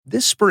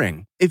This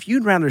spring, if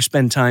you'd rather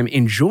spend time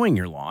enjoying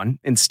your lawn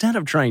instead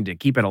of trying to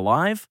keep it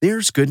alive,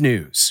 there's good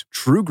news.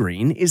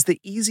 TruGreen is the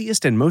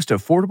easiest and most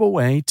affordable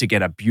way to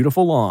get a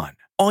beautiful lawn.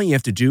 All you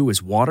have to do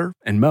is water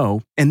and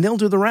mow, and they'll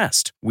do the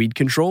rest. Weed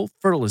control,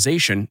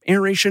 fertilization,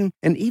 aeration,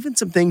 and even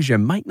some things you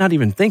might not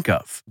even think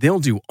of. They'll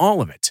do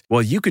all of it,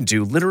 while you can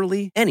do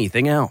literally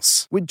anything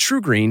else. With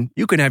TruGreen,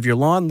 you can have your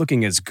lawn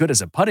looking as good as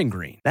a putting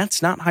green.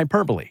 That's not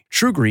hyperbole.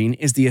 TruGreen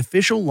is the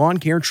official lawn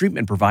care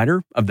treatment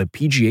provider of the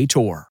PGA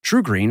Tour.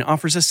 TruGreen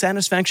offers a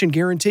satisfaction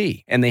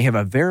guarantee, and they have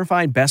a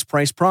verified best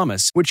price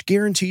promise, which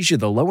guarantees you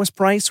the lowest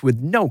price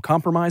with no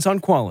compromise on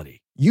quality.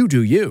 You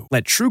do you.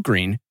 Let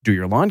TruGreen do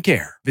your lawn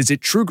care. Visit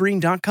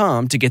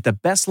TruGreen.com to get the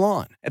best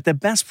lawn at the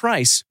best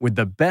price with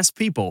the best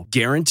people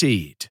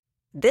guaranteed.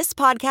 This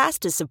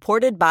podcast is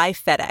supported by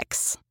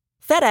FedEx.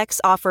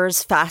 FedEx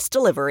offers fast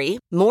delivery,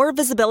 more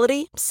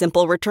visibility,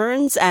 simple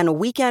returns, and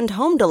weekend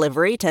home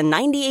delivery to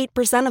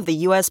 98% of the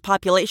U.S.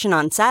 population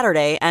on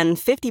Saturday and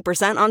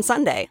 50% on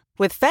Sunday.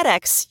 With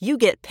FedEx, you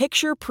get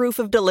picture proof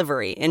of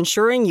delivery,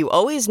 ensuring you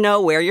always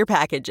know where your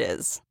package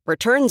is.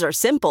 Returns are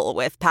simple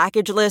with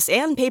packageless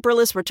and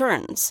paperless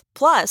returns.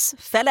 Plus,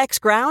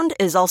 FedEx Ground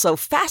is also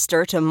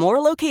faster to more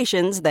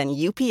locations than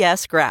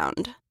UPS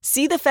Ground.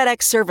 See the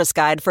FedEx service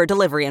guide for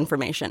delivery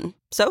information.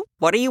 So,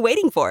 what are you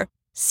waiting for?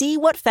 See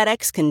what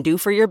FedEx can do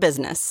for your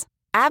business.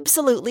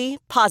 Absolutely,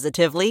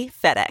 positively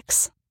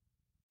FedEx.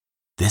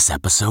 This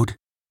episode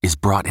is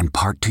brought in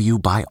part to you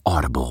by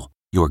Audible,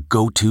 your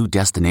go-to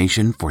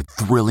destination for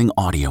thrilling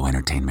audio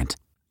entertainment.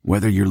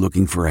 Whether you're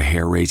looking for a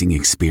hair-raising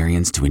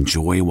experience to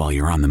enjoy while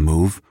you're on the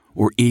move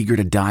or eager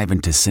to dive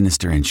into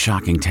sinister and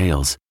shocking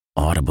tales,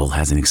 Audible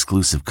has an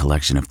exclusive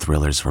collection of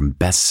thrillers from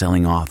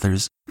best-selling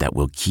authors that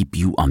will keep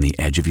you on the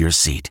edge of your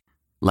seat.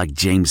 Like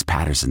James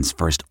Patterson's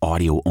first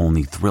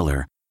audio-only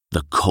thriller,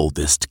 The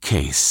Coldest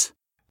Case.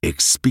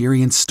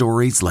 Experience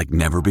stories like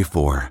never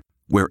before,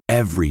 where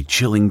every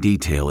chilling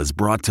detail is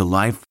brought to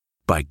life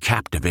by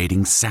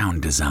captivating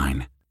sound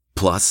design.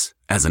 Plus,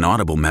 as an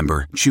Audible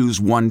member, choose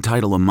one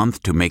title a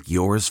month to make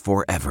yours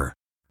forever.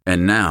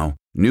 And now,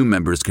 new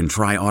members can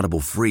try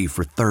Audible free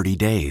for 30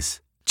 days.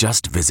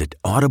 Just visit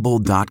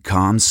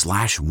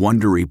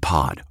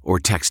audible.com/WonderyPod or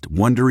text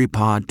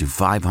WonderyPod to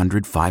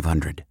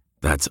 500-500.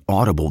 That's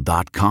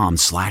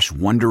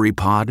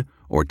audible.com/WonderyPod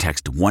or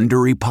text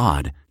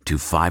WonderyPod to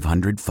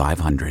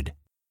 500-500.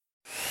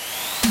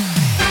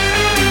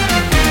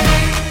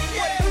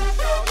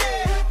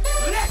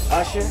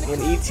 Usher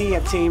and E.T.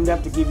 have teamed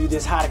up to give you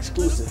this hot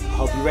exclusive.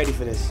 Hope you're ready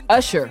for this.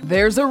 Usher,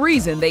 there's a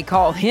reason they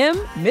call him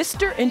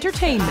Mr.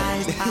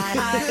 Entertainment.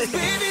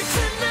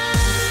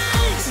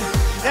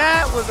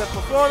 That was a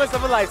performance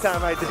of a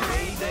lifetime right there.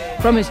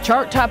 From his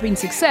chart-topping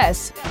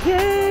success,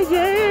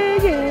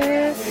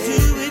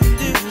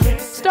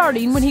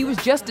 starting when he was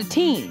just a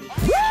teen,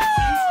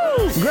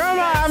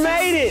 Grandma, I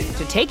made it!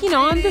 to taking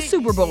on the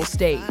Super Bowl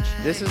stage.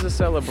 This is a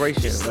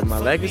celebration of my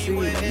legacy,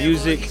 my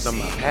music, and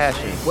my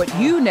passion. What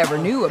you never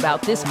knew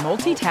about this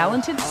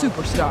multi-talented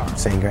superstar.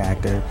 Singer,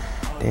 actor,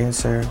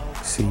 dancer,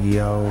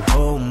 CEO.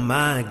 Oh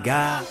my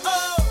God.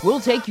 We'll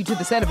take you to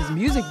the set of his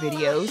music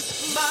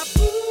videos.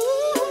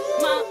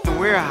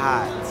 We're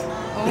hot.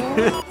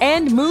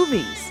 And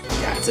movies.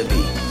 Got to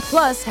be.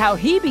 Plus, how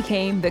he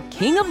became the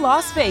king of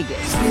Las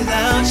Vegas.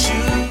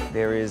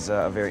 There is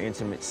a very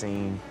intimate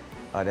scene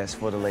that's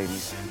for the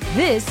ladies.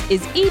 This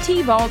is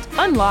E.T. Vault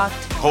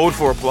Unlocked. Hold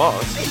for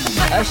applause.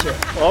 Usher.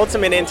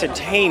 Ultimate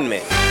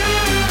entertainment.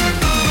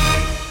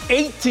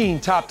 18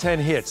 top 10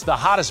 hits, the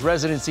hottest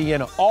residency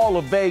in all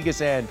of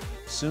Vegas, and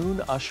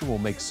soon Usher will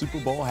make Super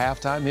Bowl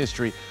halftime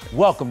history.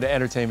 Welcome to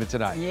Entertainment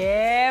Tonight.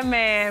 Yeah,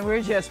 man,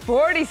 we're just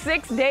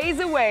 46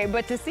 days away,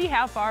 but to see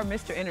how far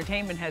Mr.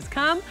 Entertainment has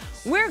come,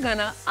 we're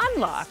gonna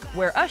unlock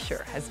where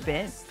Usher has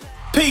been.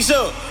 Peace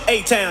up,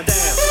 A-Town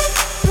down.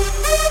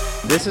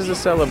 This is a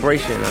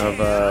celebration of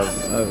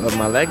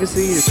my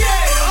legacy. It's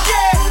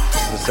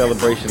a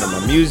celebration of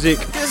my music.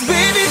 It's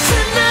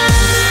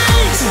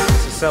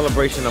a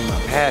celebration of my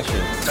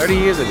passion. 30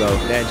 years ago,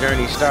 that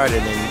journey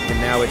started,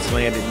 and now it's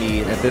landed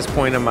me at this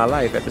point in my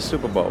life at the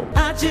Super Bowl.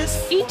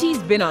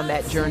 E.T.'s been on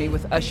that journey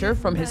with Usher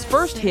from his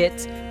first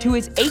hits to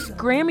his 8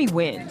 Grammy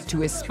wins to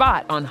his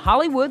spot on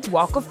Hollywood's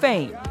Walk of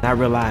Fame. I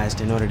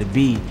realized in order to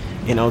be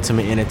an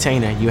ultimate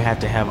entertainer, you have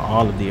to have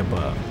all of the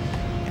above.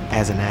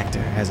 As an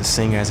actor, as a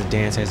singer, as a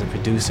dancer, as a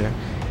producer,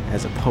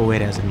 as a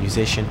poet, as a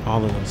musician,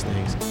 all of those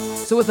things.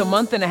 So with a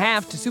month and a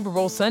half to Super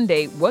Bowl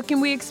Sunday, what can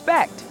we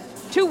expect?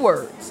 2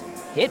 words,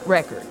 hit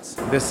records.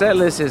 The set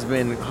list has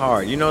been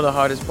hard. You know the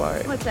hardest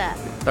part? What's that?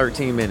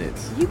 13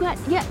 minutes. You got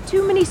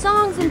too many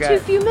songs in too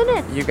few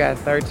minutes. You got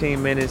 13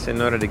 minutes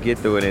in order to get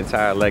through an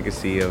entire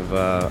legacy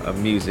of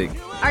music.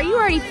 Are you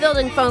already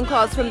fielding phone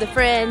calls from the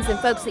friends and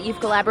folks that you've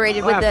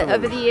collaborated with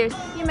over the years?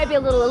 You maybe a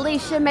little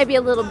Alicia, maybe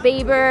a little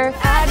Bieber.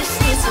 I just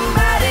need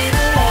somebody to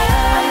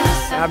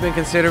love. I've been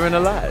considering a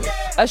lot.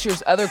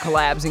 Usher's other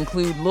collabs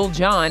include Lil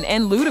Jon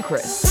and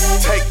Ludacris.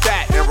 Take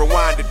that and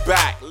rewind it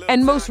back.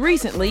 And most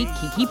recently,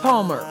 Keke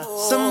Palmer.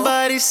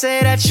 Somebody say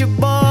that your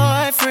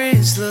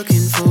boyfriend's looking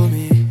for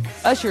me.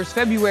 Usher's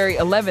February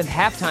 11th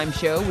halftime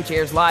show, which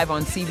airs live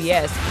on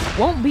CBS,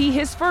 won't be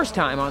his first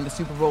time on the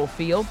Super Bowl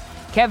field.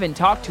 Kevin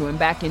talked to him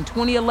back in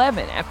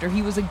 2011 after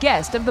he was a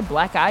guest of the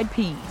Black Eyed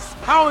Peas.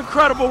 How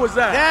incredible was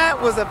that?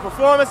 That was a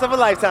performance of a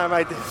lifetime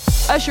right there.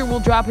 Usher will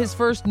drop his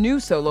first new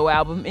solo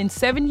album in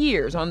 7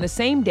 years on the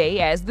same day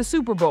as the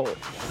Super Bowl.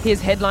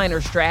 His headliner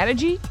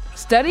strategy?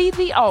 Study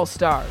the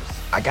All-Stars.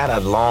 I got a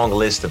long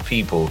list of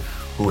people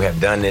who have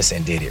done this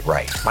and did it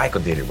right.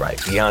 Michael did it right.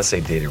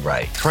 Beyonce did it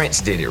right.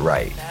 Prince did it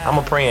right. I'm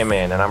a praying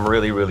man, and I'm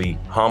really, really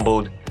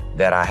humbled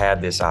that I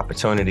had this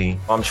opportunity.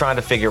 I'm trying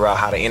to figure out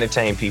how to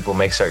entertain people,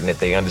 make certain that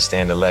they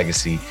understand the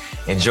legacy,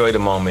 enjoy the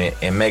moment,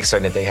 and make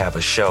certain that they have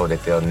a show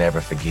that they'll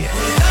never forget.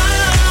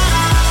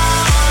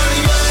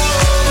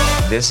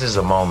 This is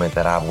a moment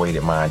that I've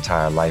waited my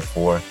entire life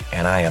for,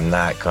 and I am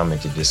not coming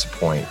to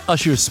disappoint.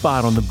 Usher's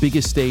spot on the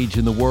biggest stage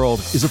in the world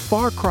is a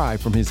far cry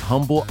from his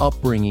humble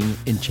upbringing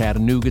in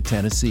Chattanooga,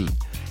 Tennessee.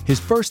 His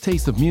first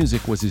taste of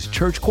music was his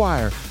church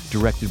choir,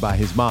 directed by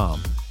his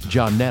mom,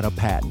 Johnetta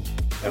Patton.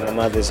 And my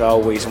mother's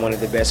always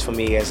wanted the best for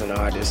me as an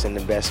artist and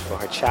the best for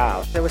her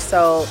child. There were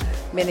so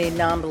many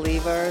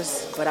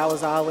non-believers, but I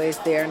was always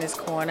there in his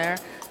corner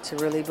to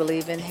really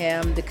believe in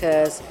him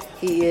because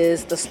he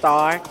is the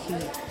star.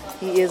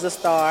 He is a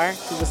star.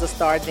 He was a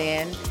star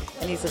then,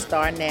 and he's a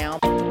star now.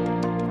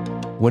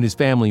 When his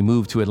family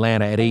moved to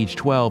Atlanta at age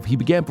 12, he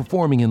began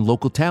performing in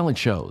local talent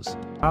shows.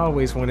 I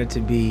always wanted to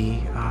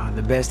be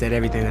the best at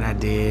everything that I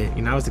did.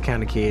 I was the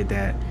kind of kid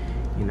that,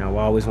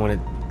 always wanted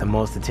the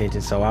most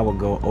attention, so I would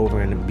go over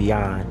and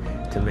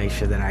beyond to make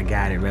sure that I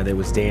got it, whether it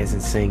was dancing,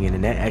 singing,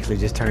 and that actually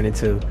just turned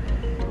into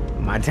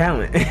my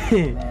talent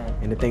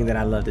and the thing that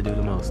I love to do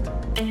the most.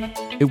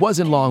 It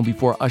wasn't long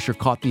before Usher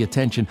caught the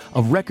attention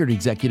of record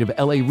executive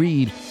L.A.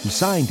 Reid, who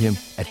signed him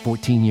at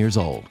 14 years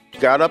old. He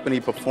got up and he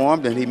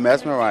performed and he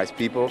mesmerized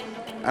people.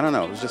 I don't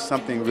know, it was just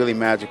something really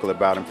magical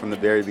about him from the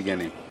very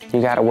beginning.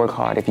 You gotta work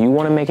hard. If you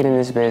wanna make it in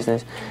this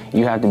business,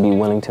 you have to be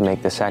willing to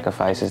make the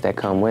sacrifices that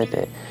come with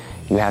it.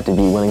 You have to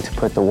be willing to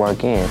put the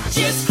work in.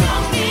 Just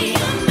call me a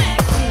Mac.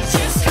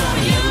 Just call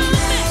me a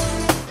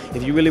Mac.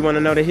 If you really want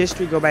to know the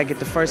history, go back and get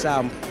the first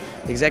album.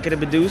 Executive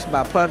produced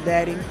by Puff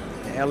Daddy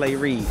and L.A.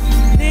 Reid.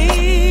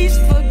 Please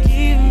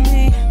forgive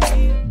me.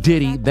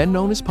 Diddy, then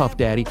known as Puff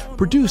Daddy,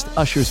 produced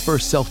Usher's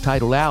first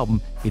self-titled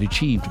album. It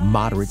achieved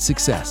moderate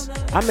success.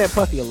 I met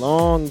Puffy a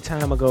long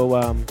time ago,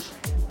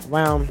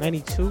 around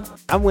 92.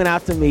 I went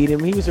out to meet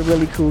him. He was a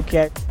really cool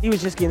cat. He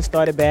was just getting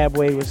started. Bad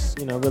Boy was,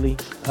 really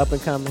up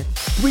and coming.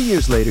 3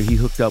 years later, he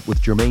hooked up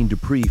with Jermaine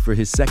Dupri for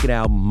his second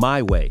album,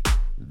 My Way.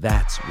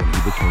 That's when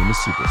he became a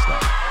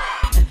superstar.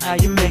 How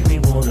you make me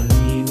wanna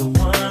leave the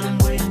one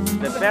way.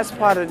 The best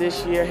part of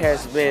this year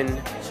has been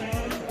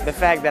the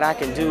fact that I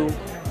can do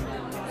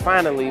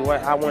finally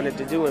what I wanted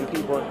to do and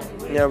people,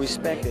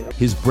 respect it.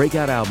 His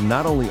breakout album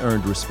not only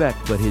earned respect,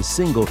 but his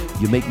single,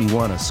 You Make Me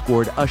Wanna,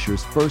 scored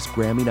Usher's first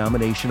Grammy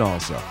nomination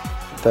also.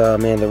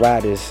 The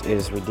ride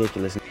is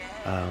ridiculous.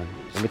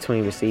 In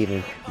between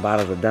receiving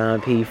bottles of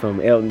Don P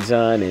from Elton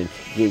John and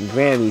getting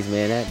Grammys,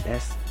 man,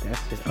 that's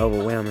just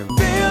overwhelming.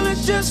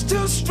 Feeling's just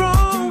too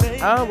strong.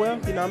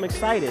 I'm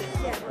excited.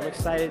 I'm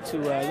excited to,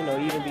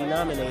 even be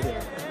nominated.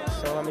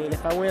 So,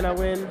 if I win, I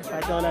win. If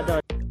I don't, I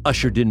don't.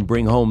 Usher didn't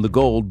bring home the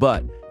gold,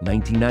 but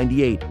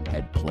 1998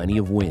 had plenty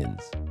of wins.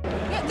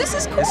 Yeah, this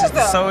is cool, This is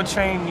the Soul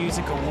Train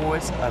Music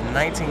Awards of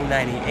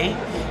 1998.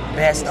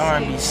 Best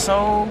R&B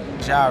Soul.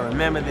 Y'all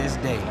remember this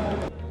day.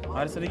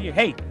 Artist of the Year.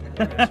 Hey!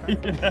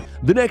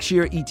 The next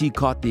year, E.T.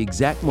 caught the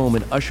exact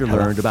moment Usher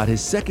learned about his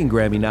second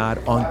Grammy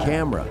nod on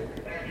camera.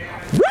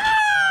 Woo!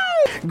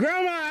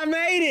 Grandma, I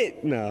made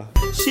it! No.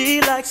 She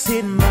likes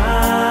it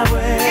my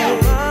way.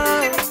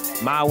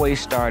 My Way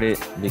started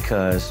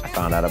because I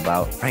found out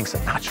about Frank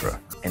Sinatra.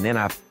 And then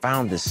I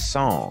found this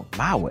song,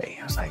 My Way.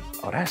 I was like,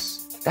 oh,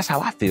 that's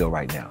how I feel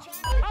right now.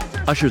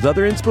 Usher's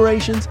other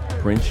inspirations,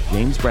 Prince,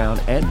 James Brown,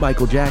 and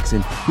Michael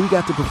Jackson, who he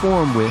got to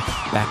perform with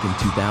back in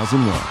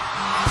 2001.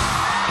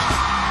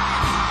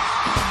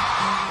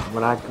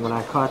 When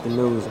I caught the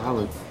news,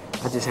 I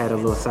just had a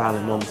little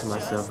silent moment to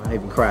myself. I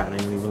even cried, I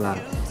ain't even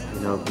lie.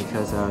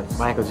 Because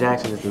Michael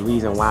Jackson is the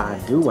reason why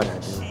I do what I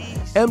do.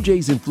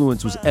 MJ's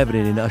influence was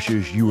evident in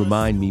Usher's You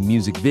Remind Me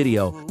music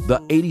video,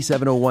 the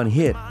 8701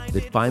 hit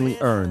that finally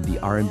earned the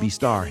R&B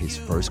star his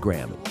first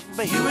Grammy.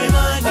 You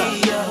remind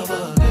me of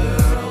a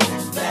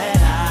girl that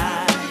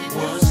I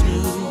once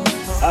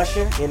knew.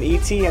 Usher and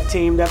E.T. have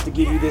teamed up to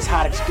give you this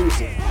hot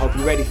exclusive. Hope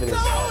you're ready for this.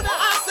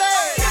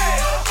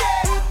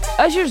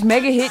 Usher's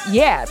mega hit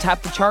Yeah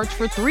topped the charts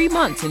for 3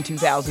 months in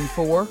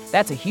 2004.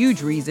 That's a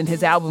huge reason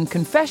his album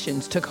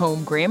Confessions took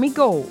home Grammy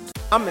Gold.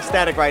 I'm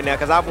ecstatic right now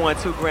because I've won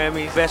 2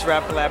 Grammys, Best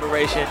Rap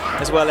Collaboration,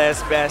 as well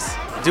as Best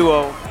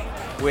Duo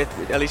with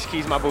Alicia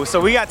Keys, my boo. So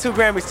we got 2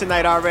 Grammys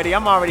tonight already.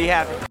 I'm already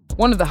happy.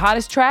 One of the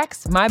hottest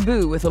tracks, My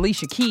Boo with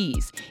Alicia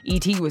Keys.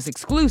 E.T. was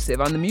exclusive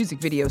on the music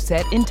video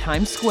set in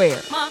Times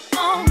Square. My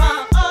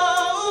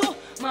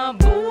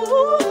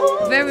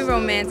boo. Very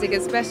romantic,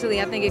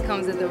 especially I think it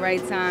comes at the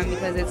right time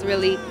because it's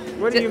really...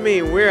 What do you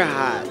mean we're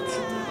hot?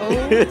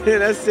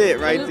 That's it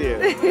right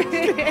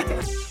there.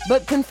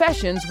 But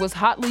Confessions was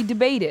hotly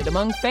debated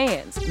among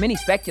fans. Many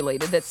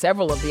speculated that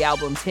several of the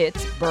album's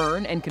hits,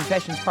 Burn and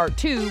Confessions Part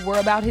 2, were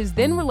about his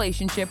then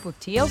relationship with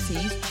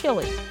TLC's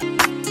Chili.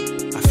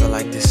 I feel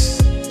like this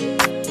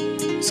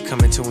is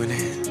coming to an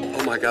end.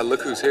 Oh my God,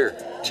 look who's here.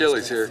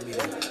 Chili's here.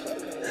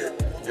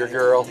 Your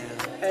girl.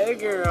 Hey,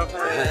 girl.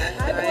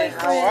 Hi.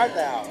 How are you?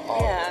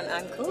 Yeah,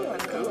 I'm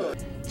cool.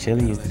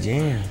 Chili is the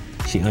jam.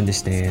 She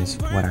understands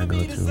what I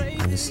go through,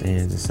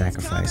 understands the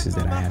sacrifices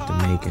that I have to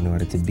make in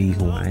order to be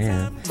who I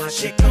am.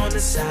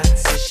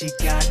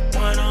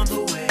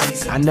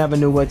 I never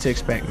knew what to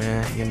expect,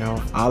 man. You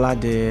know, all I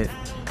did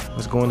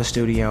was go in the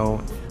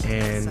studio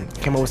and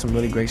came up with some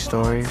really great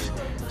stories,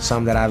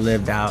 some that I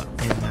lived out,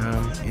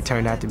 and it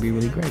turned out to be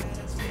really great.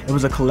 It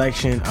was a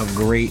collection of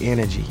great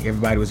energy.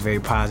 Everybody was very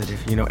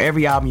positive. You know,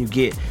 every album you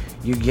get,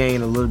 you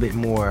gain a little bit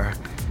more,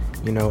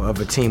 you know, of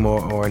a team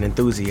or an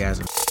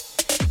enthusiasm.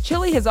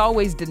 Chili has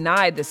always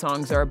denied the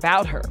songs are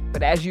about her,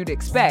 but as you'd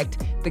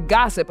expect, the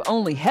gossip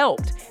only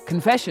helped.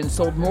 Confessions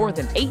sold more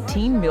than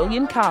 18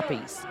 million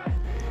copies.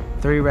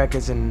 3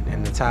 records in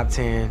the top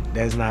 10,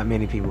 there's not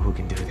many people who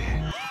can do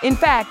that. In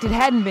fact, it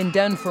hadn't been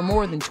done for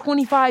more than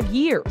 25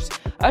 years.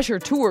 Usher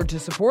toured to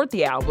support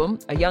the album.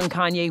 A young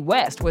Kanye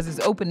West was his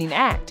opening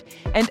act,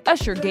 and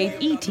Usher gave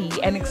E.T.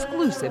 an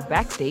exclusive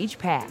backstage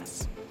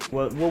pass.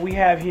 Well, what we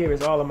have here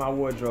is all of my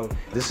wardrobe.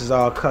 This is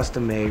all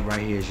custom made right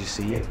here, as you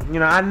see it. You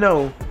know, I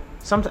know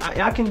sometimes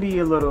I can be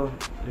a little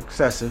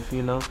excessive,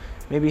 you know.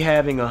 Maybe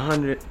having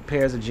 100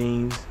 pairs of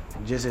jeans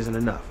just isn't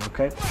enough,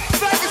 okay?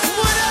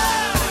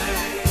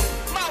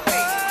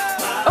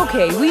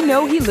 Okay, we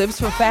know he lives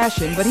for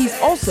fashion, but he's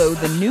also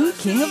the new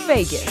king of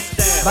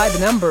Vegas. By the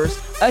numbers,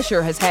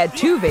 Usher has had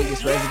 2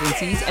 Vegas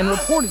residencies and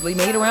reportedly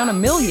made around $1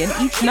 million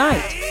each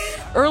night.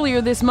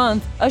 Earlier this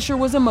month, Usher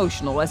was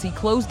emotional as he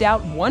closed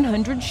out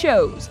 100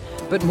 shows.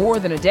 But more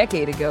than a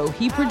decade ago,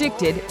 he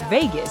predicted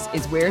Vegas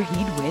is where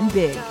he'd win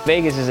big.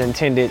 Vegas is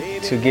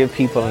intended to give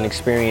people an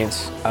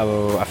experience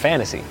of a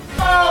fantasy.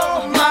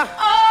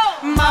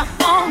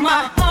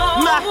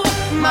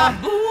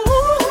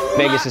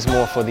 Vegas is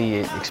more for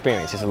the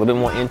experience. It's a little bit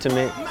more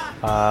intimate,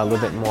 a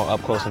little bit more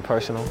up close and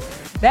personal.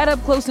 That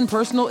up close and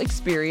personal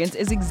experience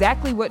is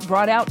exactly what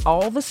brought out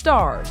all the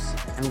stars.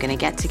 I'm gonna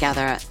get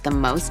together the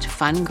most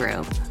fun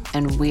group,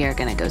 and we are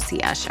gonna go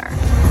see Usher.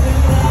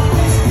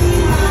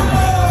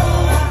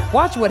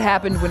 Watch what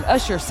happened when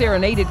Usher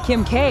serenaded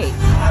Kim K.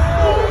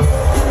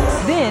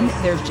 Then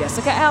there's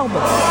Jessica Alba.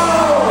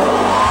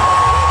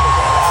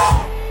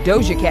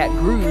 Doja Cat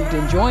grooved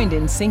and joined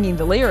in singing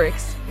the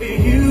lyrics.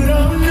 You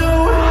don't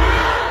know.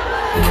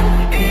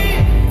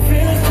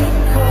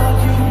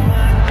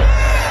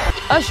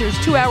 Usher's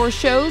 2-hour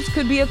shows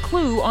could be a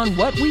clue on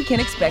what we can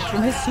expect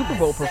from his Super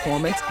Bowl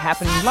performance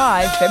happening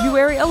live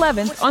February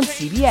 11th on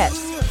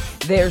CBS.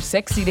 There's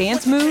sexy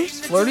dance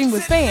moves, flirting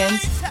with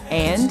fans,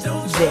 and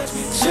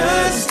this.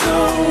 Just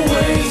don't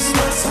waste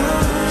my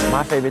time.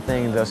 My favorite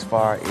thing thus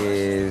far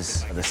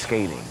is the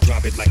skating.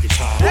 Drop it like it's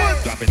hot.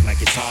 Drop it like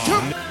it's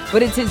hot.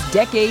 But it's his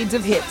decades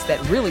of hits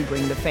that really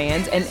bring the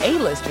fans and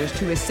A-listers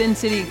to his Sin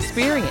City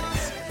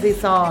experience.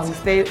 These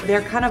songs,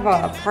 they're kind of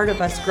a part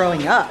of us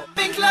growing up.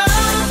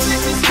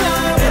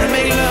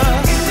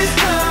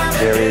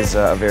 There is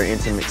a very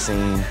intimate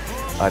scene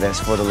that's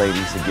for the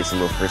ladies that gets a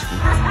little frisky.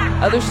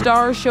 Other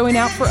stars showing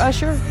out for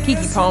Usher: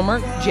 Keke Palmer,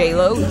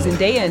 J-Lo,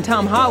 Zendaya and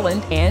Tom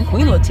Holland, and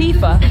Queen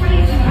Latifah.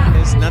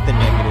 There's nothing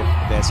negative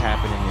that's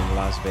happening in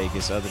Las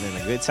Vegas other than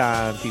a good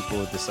time.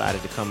 People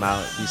decided to come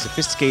out, be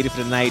sophisticated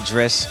for the night,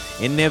 dress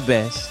in their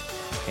best,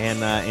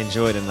 and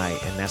enjoy the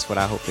night. And that's what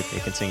I hope that they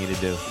continue to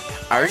do.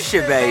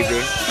 Usher,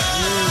 baby.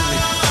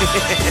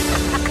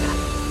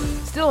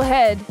 Still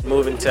ahead,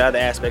 moving to other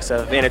aspects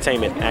of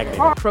entertainment acting.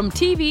 From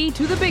TV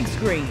to the big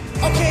screen.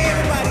 Okay,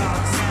 everybody,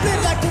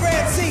 split like the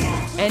Red Sea.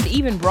 And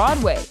even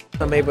Broadway.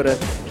 I'm able to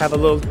have a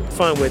little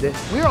fun with it.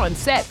 We're on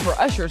set for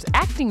Usher's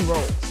acting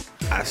roles.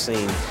 I've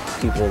seen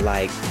people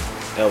like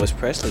Elvis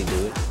Presley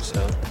do it, so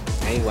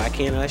hey, why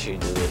can't Usher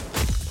do it?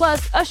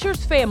 Plus,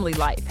 Usher's family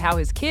life, how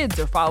his kids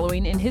are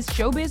following in his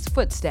showbiz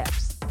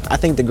footsteps. I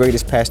think the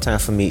greatest pastime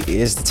for me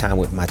is the time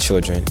with my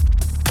children.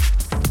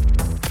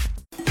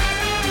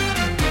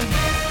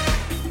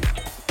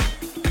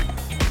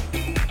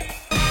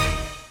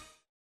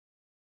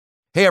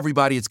 Hey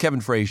everybody, it's Kevin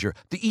Frazier.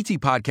 The ET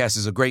Podcast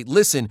is a great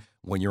listen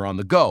when you're on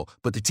the go,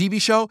 but the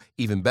TV show,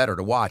 even better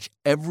to watch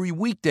every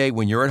weekday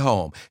when you're at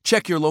home.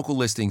 Check your local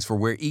listings for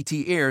where ET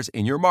airs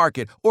in your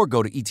market or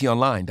go to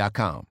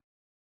etonline.com.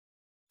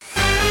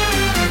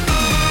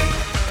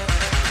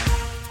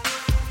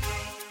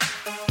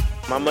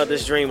 My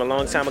mother's dream a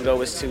long time ago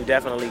was to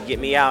definitely get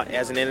me out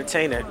as an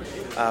entertainer.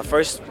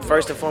 First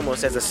and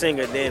foremost as a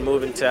singer, then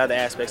moving to other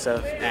aspects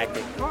of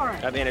acting,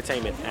 of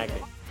entertainment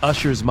acting.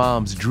 Usher's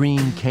mom's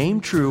dream came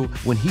true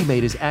when he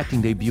made his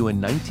acting debut in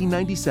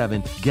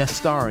 1997, guest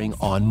starring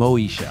on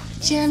Moesha.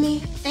 Jeremy,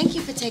 thank you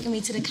for taking me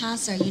to the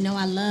concert. You know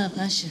I love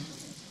Usher.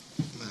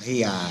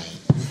 He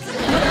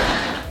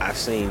I've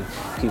seen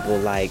people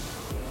like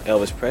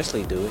Elvis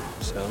Presley do it,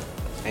 so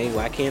hey,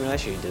 why can't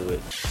Usher do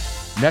it?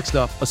 Next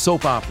up, a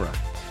soap opera.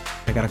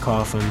 I got a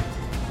call from,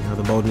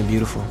 The Bold and the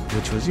Beautiful,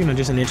 which was,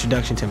 just an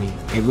introduction to me.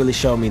 It really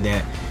showed me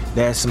that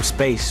there's some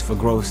space for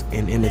growth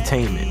in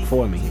entertainment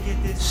for me.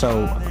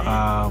 So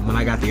when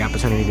I got the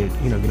opportunity to,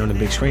 get on the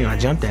big screen, I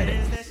jumped at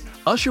it.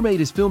 Usher made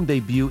his film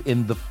debut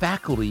in The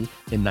Faculty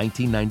in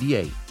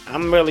 1998.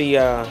 I'm really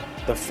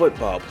the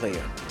football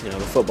player, the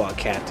football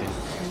captain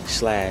 /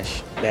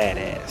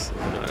 badass,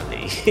 you know what I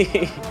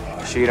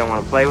mean? Sure you don't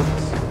want to play with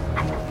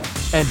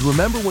us? And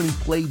remember when he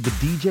played the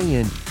DJ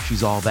in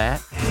She's All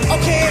That?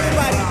 Okay,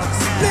 everybody,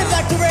 split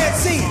like the Red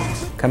Sea.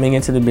 Coming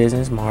into the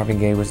business, Marvin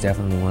Gaye was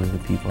definitely one of the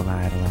people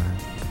I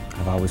idolized.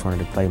 I've always wanted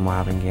to play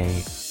Marvin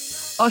Gaye.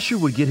 Usher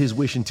would get his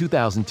wish in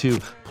 2002,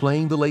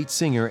 playing the late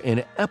singer in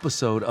an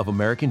episode of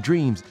American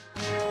Dreams.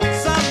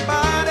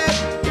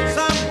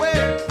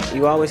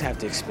 You always have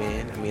to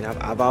expand. I mean,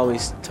 I've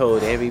always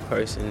told every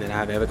person that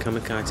I've ever come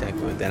in contact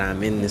with that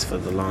I'm in this for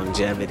the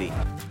longevity.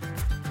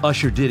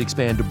 Usher did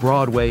expand to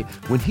Broadway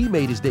when he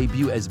made his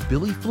debut as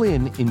Billy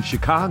Flynn in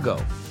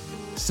Chicago.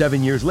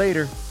 7 years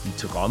later, he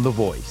took on The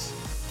Voice.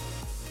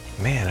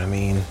 Man, I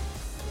mean,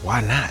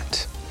 why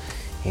not?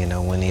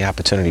 When the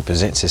opportunity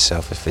presents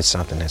itself, if it's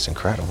something that's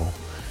incredible,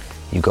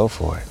 you go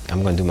for it.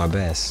 I'm going to do my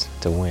best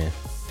to win.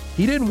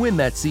 He didn't win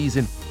that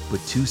season, but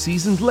 2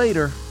 seasons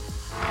later,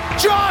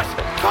 Josh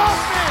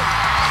Kaufman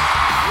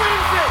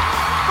wins it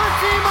for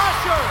Team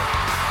Usher.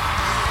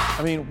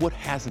 I mean, what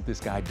hasn't this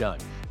guy done?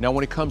 Now,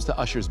 when it comes to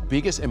Usher's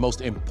biggest and most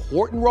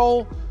important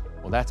role,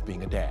 well, that's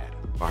being a dad.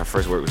 Our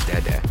first word was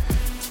dad.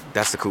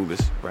 That's the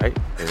coolest, right?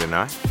 Is it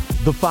not?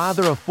 The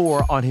father of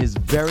 4 on his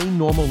very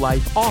normal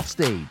life off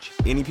stage.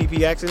 Any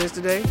PP accidents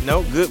today?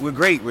 No, good. We're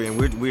great.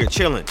 We're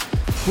chilling.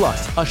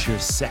 Plus,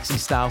 Usher's sexy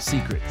style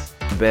secrets.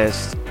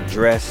 Best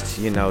dressed,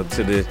 to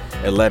the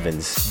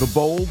 11s. The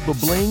bold, the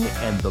bling,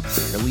 and the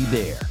barely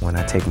there. When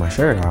I take my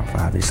shirt off,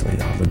 obviously,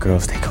 all the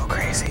girls, they go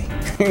crazy.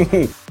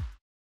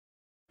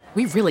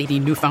 We really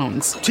need new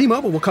phones.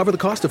 T-Mobile will cover the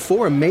cost of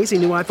 4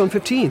 amazing new iPhone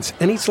 15s,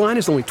 and each line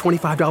is only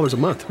 $25 a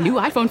month. New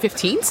iPhone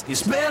 15s?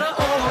 It's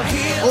better over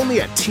here.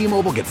 Only at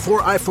T-Mobile, get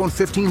 4 iPhone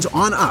 15s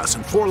on us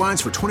and 4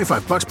 lines for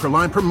 $25 per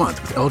line per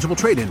month with eligible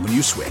trade-in when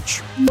you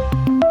switch.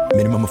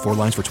 Minimum of 4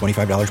 lines for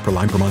 $25 per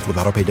line per month with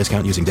autopay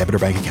discount using debit or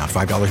bank account.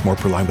 $5 more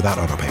per line without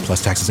autopay,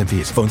 plus taxes and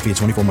fees. Phone fee at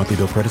 24 monthly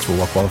bill credits for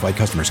well-qualified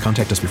customers.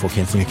 Contact us before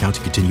canceling account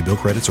to continue bill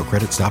credits or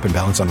credit stop and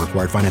balance on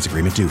required finance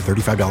agreement due.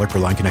 $35 per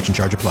line connection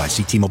charge applies.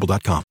 See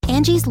T-Mobile.com.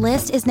 Angie's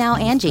List is now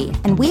Angie,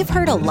 and we've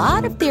heard a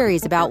lot of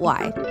theories about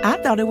why. I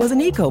thought it was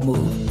an eco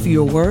move.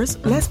 Fewer words,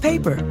 less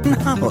paper.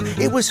 No,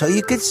 it was so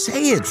you could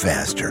say it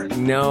faster.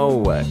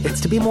 No,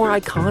 it's to be more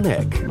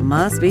iconic.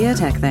 Must be a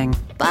tech thing.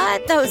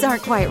 But those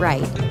aren't quite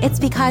right. It's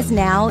because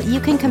now you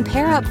can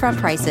compare upfront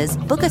prices,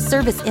 book a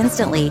service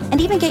instantly, and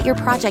even get your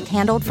project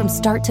handled from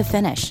start to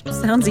finish.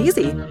 Sounds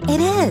easy. It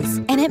is,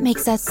 and it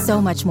makes us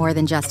so much more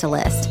than just a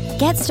list.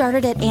 Get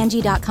started at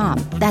Angie.com.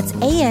 That's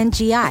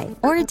ANGI,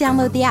 or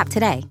download the app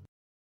today.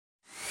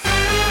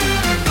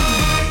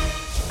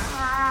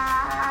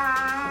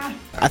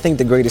 I think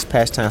the greatest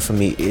pastime for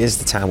me is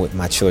the time with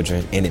my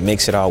children, and it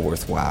makes it all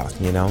worthwhile,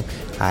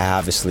 I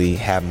obviously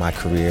have my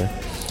career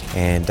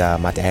and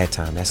my dad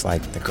time. That's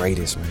like the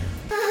greatest, man.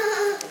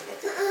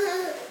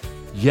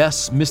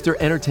 Yes, Mr.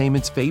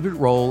 Entertainment's favorite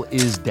role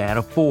is dad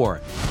of 4.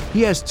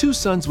 He has 2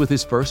 sons with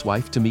his first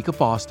wife, Tamika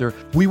Foster.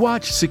 We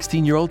watched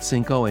 16-year-old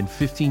Cinco and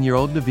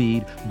 15-year-old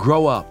Naveed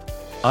grow up.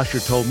 Usher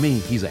told me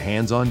he's a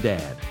hands-on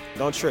dad.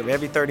 Don't trip.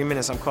 Every 30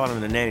 minutes, I'm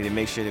calling the nanny to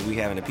make sure that we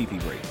having a pee-pee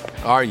break.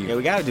 Are you? Yeah,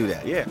 we got to do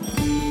that, yeah.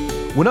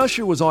 When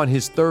Usher was on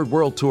his 3rd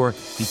world tour,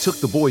 he took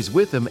the boys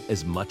with him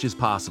as much as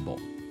possible.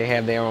 They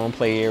have their own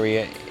play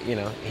area,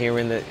 here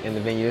in the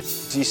venue.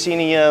 Do you see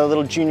any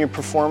little junior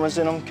performers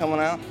in them coming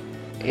out?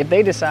 If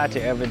they decide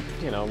to ever,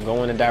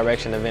 go in the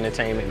direction of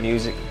entertainment,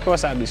 music, of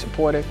course I'd be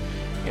supportive.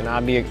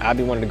 I'd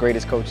be one of the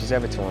greatest coaches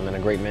ever to them and a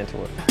great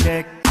mentor.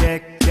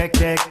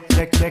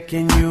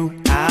 Checking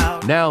you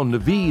out. Now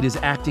Naveed is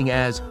acting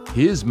as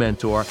his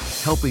mentor,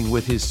 helping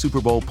with his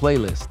Super Bowl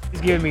playlist.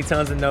 He's giving me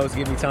tons of notes,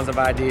 giving me tons of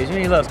ideas.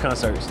 He loves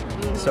concerts.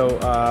 So,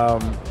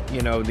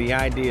 the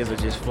ideas are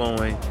just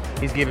flowing.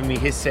 He's giving me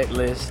his set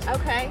list.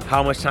 Okay.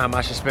 How much time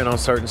I should spend on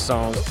certain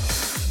songs.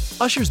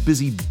 Usher's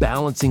busy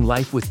balancing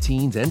life with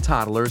teens and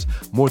toddlers.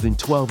 More than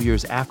 12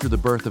 years after the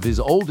birth of his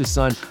oldest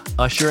son,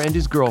 Usher and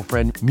his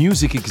girlfriend,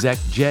 music exec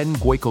Jen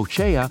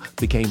Goicoechea,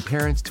 became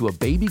parents to a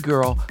baby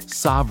girl,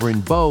 Sovereign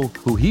Bo,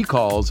 who he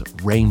calls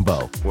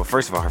Rainbow. Well,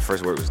 first of all, her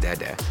first word was dad.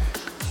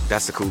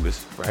 That's the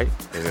coolest, right?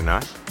 Is it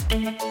not?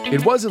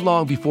 It wasn't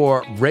long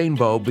before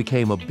Rainbow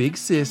became a big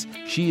sis.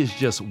 She is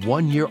just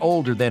 1 year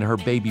older than her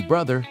baby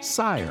brother,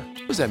 Sire.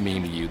 What does that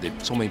mean to you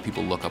that so many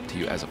people look up to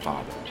you as a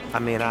father? I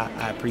mean,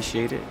 I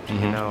appreciate it.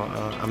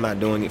 I'm not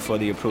doing it for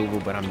the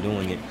approval, but I'm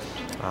doing it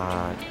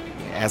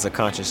as a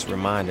conscious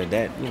reminder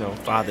that,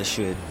 fathers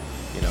should,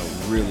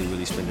 really,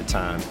 really spend the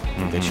time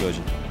with their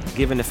children.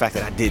 Given the fact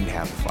that I didn't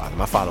have a father,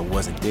 my father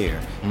wasn't there,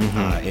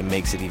 it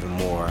makes it even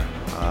more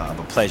of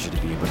a pleasure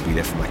to be able to be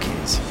there for my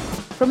kids.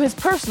 From his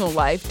personal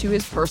life to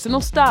his personal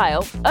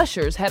style,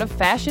 Usher's had a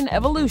fashion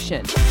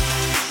evolution.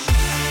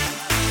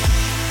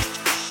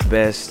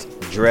 Best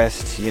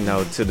dressed, to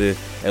the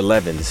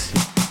 11s.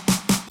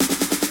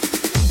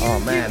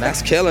 Oh man,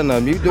 that's killing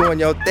them. You doing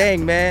your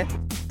thing, man.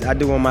 I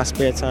do on my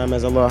spare time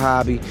as a little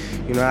hobby.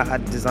 I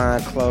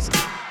design clothes.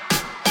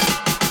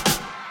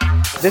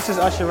 This is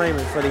Usher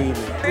Raymond for the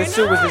evening. This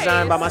suit was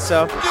designed by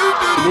myself.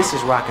 This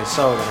is rock and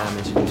soul that I'm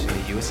introducing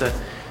to you. It's a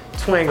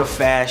twang of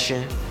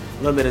fashion,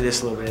 a little bit of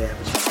this, a little bit of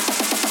that.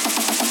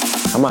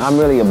 I'm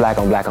really a black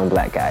on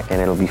black guy,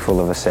 and it'll be full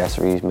of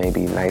accessories,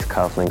 maybe nice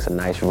cufflinks, a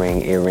nice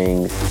ring,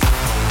 earrings.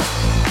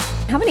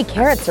 How many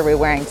carats are we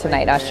wearing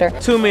tonight, Usher?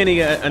 Too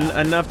many,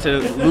 enough to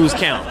lose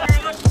count.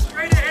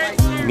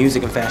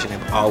 Music and fashion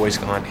have always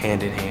gone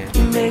hand in hand.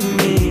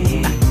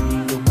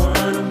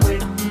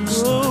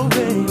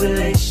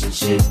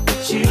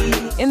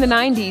 In the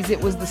 90s, it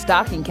was the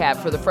stocking cap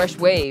for the fresh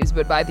waves,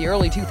 but by the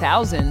early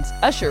 2000s,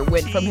 Usher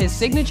went from his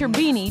signature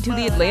beanie to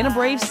the Atlanta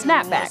Braves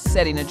snapback,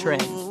 setting a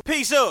trend.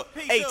 Peace up,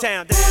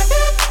 A-Town.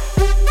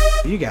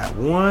 You got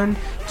 1,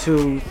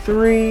 2,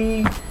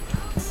 3. Let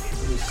me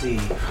see.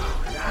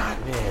 Oh, God,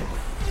 man.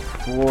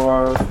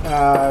 4,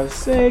 5,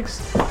 6,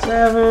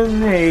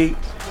 7, 8,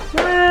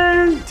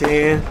 9,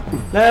 10,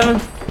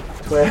 11,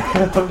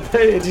 12.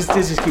 It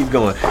just keeps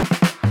going.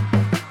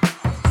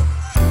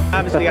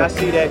 Obviously, I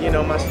see that,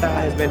 my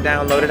style has been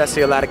downloaded. I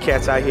see a lot of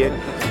cats out here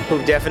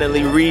who've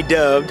definitely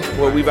redubbed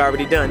what we've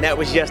already done. That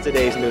was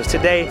yesterday's news.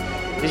 Today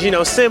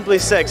is, simply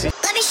sexy.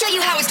 Let me show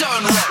you how it's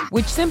done.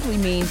 Which simply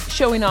means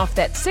showing off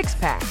that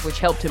six-pack, which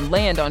helped him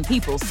land on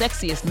People's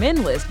Sexiest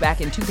Men list back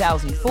in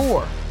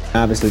 2004.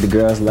 Obviously, the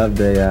girls love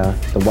the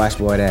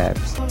washboard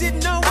abs.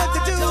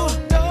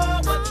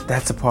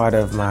 That's a part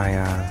of my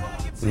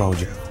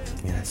mojo.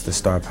 It's the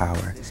star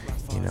power.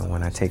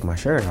 When I take my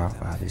shirt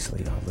off,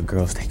 obviously, all the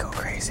girls, they go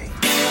crazy.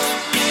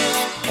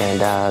 And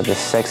the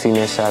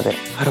sexiness of it.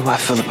 How do I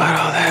feel about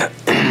all that?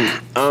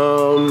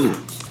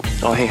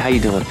 Oh, hey, how you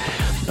doing?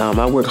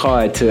 I work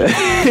hard to...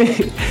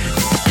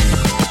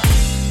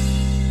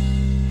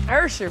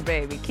 Usher,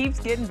 baby, keeps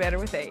getting better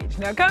with age.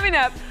 Now, coming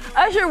up,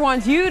 Usher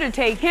wants you to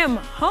take him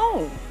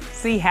home.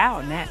 See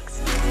how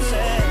next.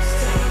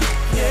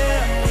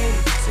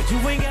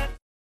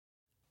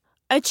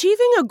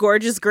 Achieving a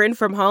gorgeous grin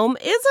from home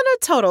isn't a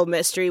total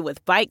mystery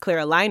with Byte Clear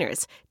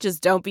aligners.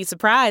 Just don't be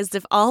surprised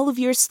if all of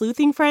your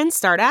sleuthing friends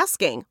start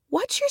asking,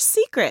 what's your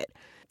secret?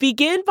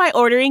 Begin by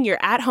ordering your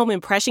at-home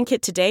impression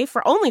kit today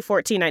for only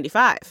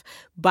 $14.95.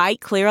 Byte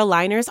Clear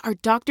aligners are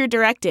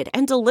doctor-directed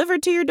and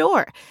delivered to your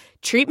door.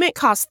 Treatment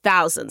costs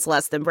thousands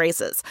less than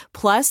braces.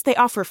 Plus, they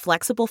offer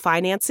flexible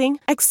financing,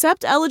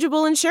 accept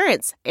eligible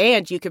insurance,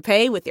 and you can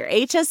pay with your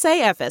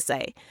HSA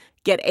FSA.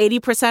 Get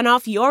 80%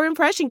 off your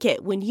impression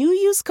kit when you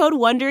use code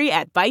WONDERY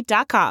at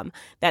Byte.com.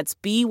 That's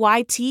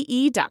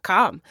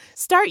BYTE.com.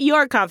 Start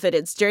your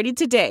confidence journey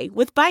today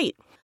with Byte.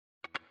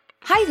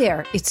 Hi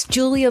there, it's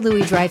Julia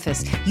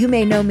Louis-Dreyfus. You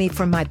may know me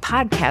from my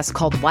podcast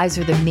called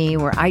Wiser Than Me,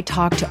 where I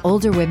talk to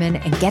older women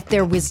and get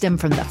their wisdom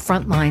from the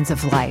front lines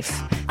of life.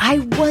 I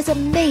was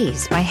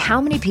amazed by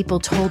how many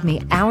people told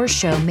me our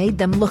show made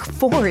them look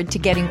forward to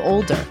getting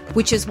older,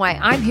 which is why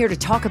I'm here to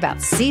talk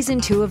about Season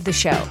 2 of the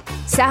show.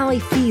 Sally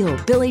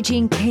Field, Billie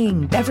Jean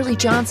King, Beverly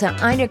Johnson,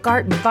 Ina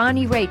Garten,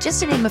 Bonnie Raitt, just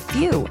to name a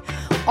few.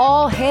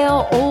 All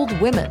hail old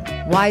women.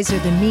 Wiser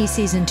Than Me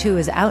Season 2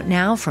 is out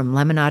now from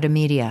Lemonada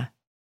Media.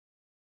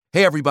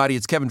 Hey, everybody,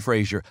 it's Kevin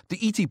Frazier. The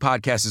ET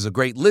Podcast is a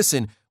great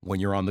listen when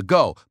you're on the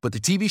go, but the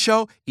TV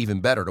show,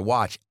 even better to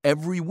watch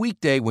every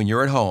weekday when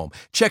you're at home.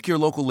 Check your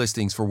local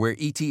listings for where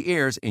ET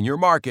airs in your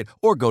market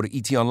or go to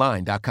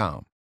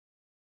etonline.com.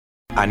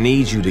 I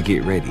need you to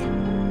get ready,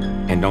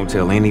 and don't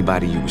tell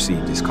anybody you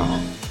received this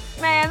call.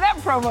 Man, that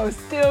promo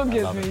still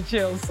gives me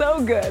chills.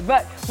 So good.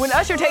 But when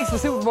Usher takes the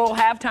Super Bowl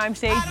halftime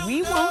stage,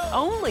 we won't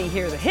only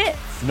hear the hits.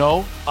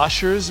 No,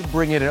 Usher's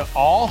bringing it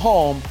all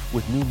home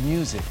with new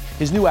music.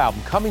 His new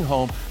album, Coming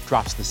Home,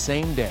 drops the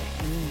same day.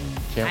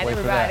 Can't wait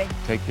for that.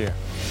 Take care.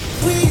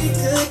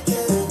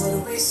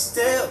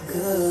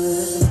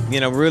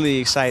 Really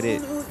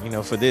excited,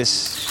 for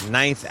this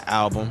 9th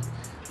album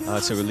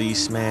to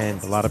release, man.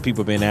 A lot of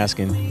people have been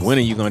asking, when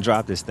are you going to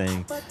drop this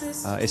thing?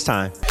 It's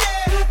time.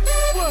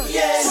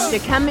 You're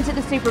coming to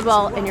the Super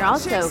Bowl, and you're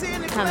also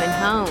coming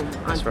home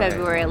on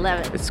February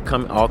 11th. It's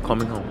all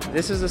coming home.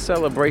 This is a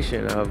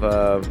celebration of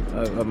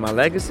my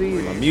legacy,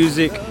 my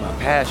music, my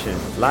passion.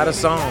 A lot of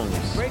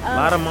songs, a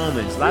lot of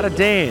moments, a lot of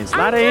dance, a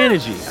lot of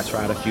energy. I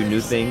tried a few new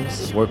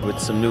things, worked with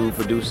some new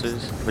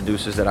producers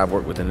that I've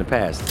worked with in the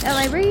past.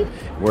 L.A. Reid?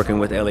 Working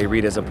with L.A.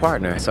 Reid as a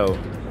partner. So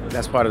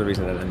that's part of the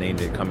reason that I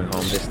named it Coming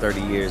Home. This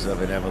 30 years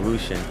of an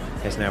evolution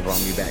has now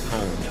brought me back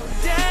home.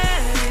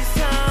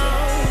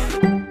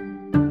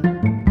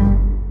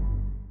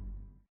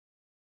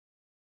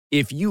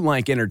 If you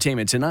like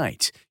Entertainment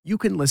Tonight, you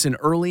can listen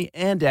early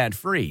and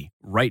ad-free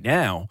right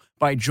now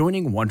by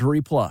joining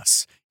Wondery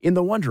Plus in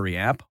the Wondery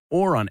app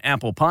or on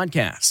Apple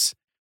Podcasts.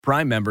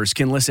 Prime members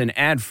can listen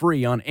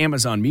ad-free on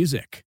Amazon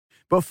Music.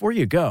 Before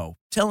you go,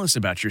 tell us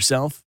about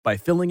yourself by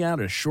filling out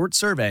a short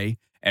survey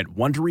at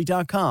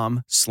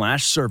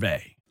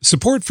Wondery.com/survey.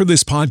 Support for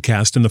this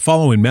podcast and the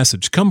following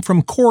message come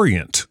from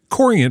Corient.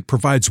 Corient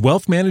provides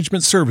wealth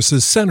management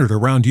services centered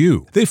around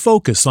you. They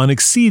focus on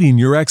exceeding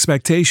your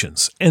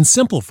expectations and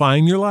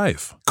simplifying your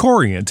life.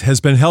 Corient has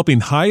been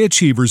helping high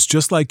achievers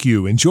just like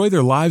you enjoy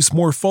their lives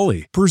more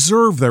fully,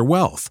 preserve their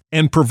wealth,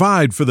 and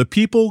provide for the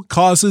people,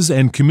 causes,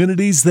 and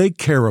communities they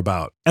care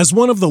about. As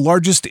one of the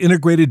largest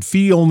integrated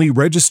fee-only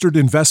registered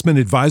investment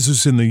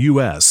advisors in the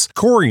U.S.,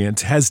 Corient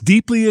has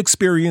deeply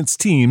experienced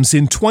teams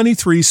in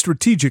 23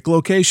 strategic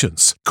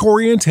locations.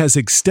 Corient has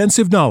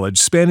extensive knowledge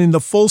spanning the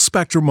full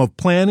spectrum of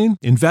planning,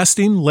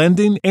 investing,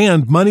 lending,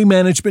 and money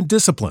management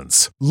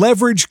disciplines.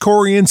 Leverage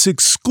Corient's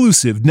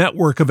exclusive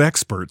network of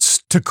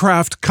experts to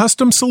craft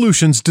custom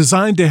solutions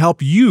designed to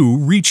help you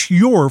reach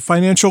your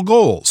financial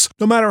goals,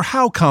 no matter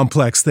how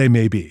complex they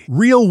may be.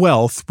 Real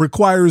wealth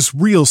requires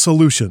real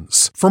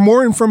solutions. For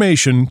more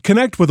information,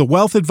 connect with a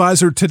wealth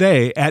advisor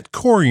today at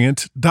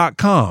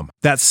Corient.com.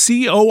 That's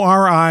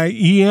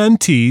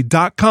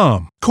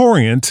Corient.com.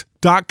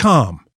 Corient.com.